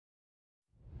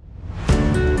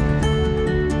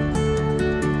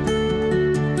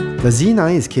The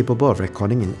Z9 is capable of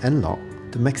recording in N-Log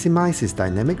to maximize its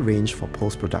dynamic range for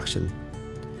post-production.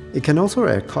 It can also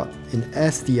record in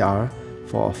SDR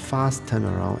for a fast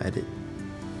turnaround edit.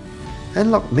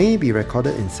 N-Log may be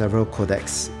recorded in several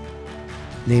codecs,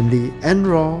 namely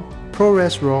NRAW,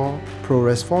 ProRes RAW,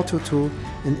 ProRes 422,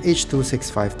 and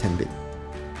H.265 10-bit.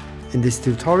 In this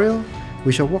tutorial,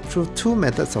 we shall walk through two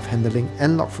methods of handling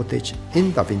N-Log footage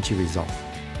in Davinci Resolve.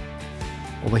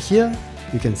 Over here,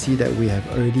 you can see that we have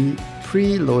already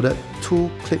pre-loaded two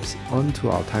clips onto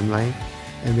our timeline,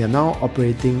 and we are now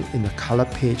operating in the color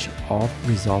page of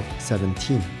Resolve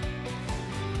 17.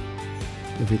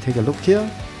 If we take a look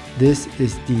here, this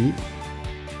is the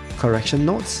correction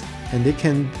nodes, and they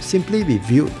can simply be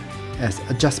viewed as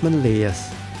adjustment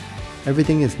layers.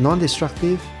 Everything is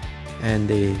non-destructive and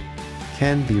they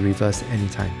can be reversed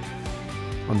anytime.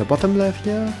 On the bottom left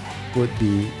here would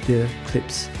be the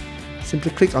clips.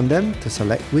 Simply click on them to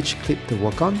select which clip to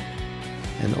work on,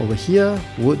 and over here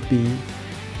would be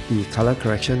the color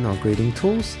correction or grading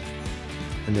tools,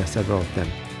 and there are several of them.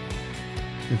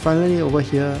 And finally over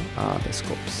here are the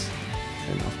scopes,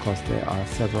 and of course there are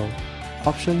several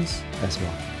options as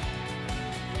well.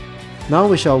 Now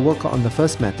we shall work on the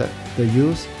first method, the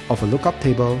use of a lookup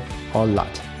table or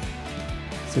LUT.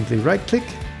 Simply right click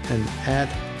and add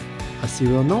a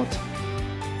serial node,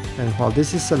 and while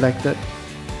this is selected,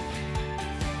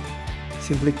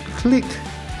 simply click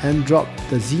and drop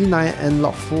the Z9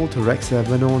 N-Log full to Rec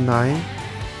 709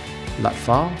 LUT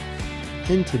file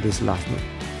into this last node.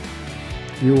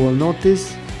 You will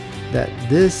notice that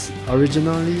this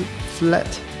originally flat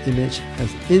image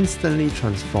has instantly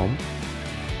transformed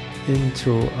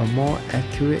into a more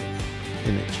accurate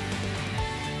image.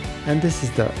 And this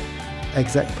is the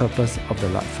exact purpose of the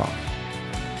LUT file.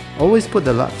 Always put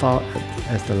the LUT file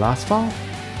as the last file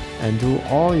and do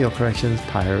all your corrections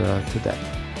prior to that.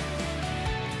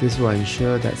 This will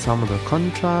ensure that some of the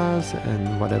contrast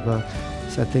and whatever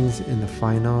settings in the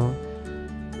final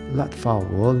LUT file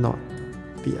will not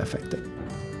be affected.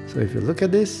 So if you look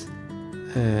at this,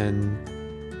 and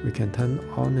we can turn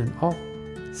on and off.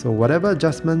 So whatever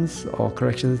adjustments or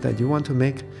corrections that you want to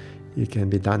make, it can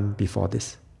be done before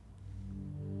this.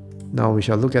 Now we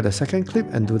shall look at the second clip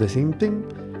and do the same thing.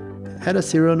 Add a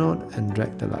serial node and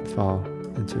drag the LUT file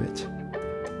into it.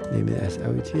 Name it as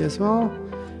LET as well.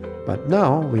 But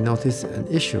now we notice an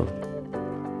issue.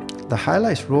 The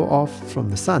highlights roll off from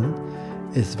the sun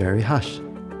is very harsh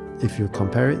if you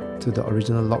compare it to the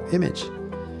original log image.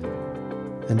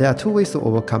 And there are two ways to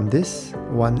overcome this.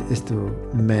 One is to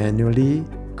manually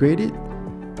grade it,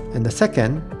 and the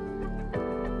second,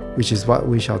 which is what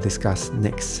we shall discuss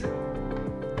next.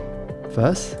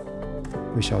 First,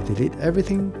 we shall delete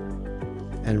everything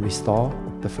and restore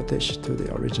the footage to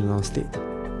the original state.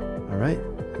 Alright,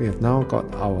 we have now got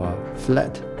our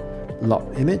flat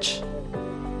log image.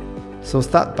 So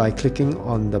start by clicking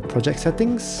on the project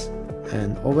settings,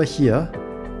 and over here,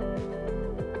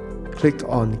 click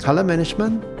on color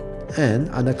management, and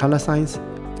under color science,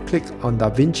 click on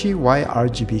Davinci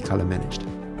YRGB color managed.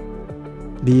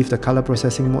 Leave the color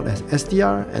processing mode as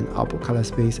SDR and output color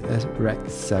space as Rec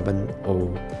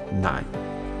 709.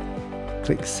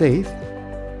 Click save,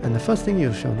 and the first thing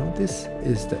you shall notice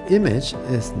is the image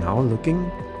is now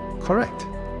looking correct.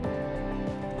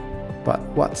 But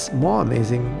what's more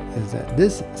amazing is that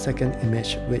this second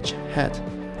image, which had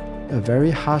a very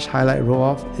harsh highlight roll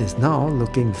off, is now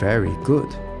looking very good.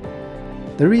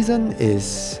 The reason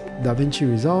is Davinci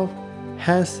Resolve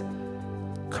has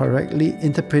correctly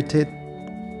interpreted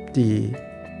the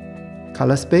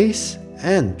color space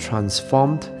and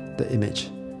transformed the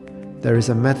image. There is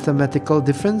a mathematical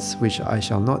difference which I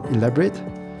shall not elaborate,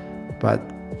 but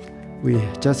we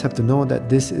just have to know that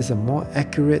this is a more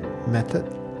accurate method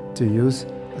to use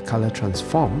a color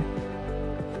transform,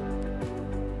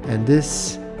 and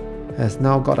this has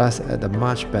now got us at a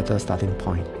much better starting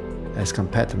point as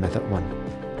compared to method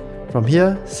 1. From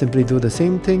here, simply do the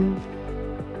same thing,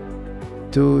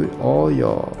 do all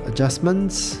your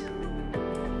adjustments,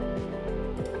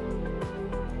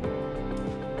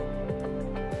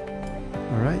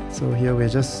 alright, so here we're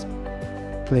just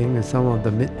playing with some of the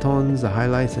midtones, the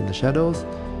highlights and the shadows,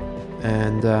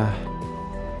 and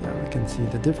yeah, we can see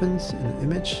the difference in the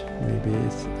image. Maybe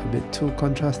it's a bit too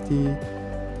contrasty.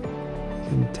 You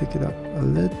can take it up a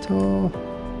little.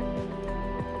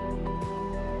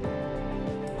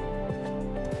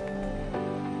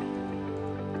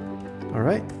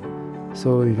 Alright,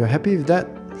 so if you're happy with that,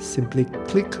 simply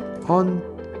click on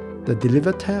the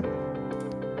Deliver tab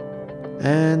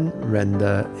and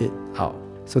render it out.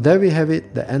 So there we have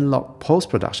it, the N-Log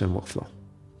post-production workflow.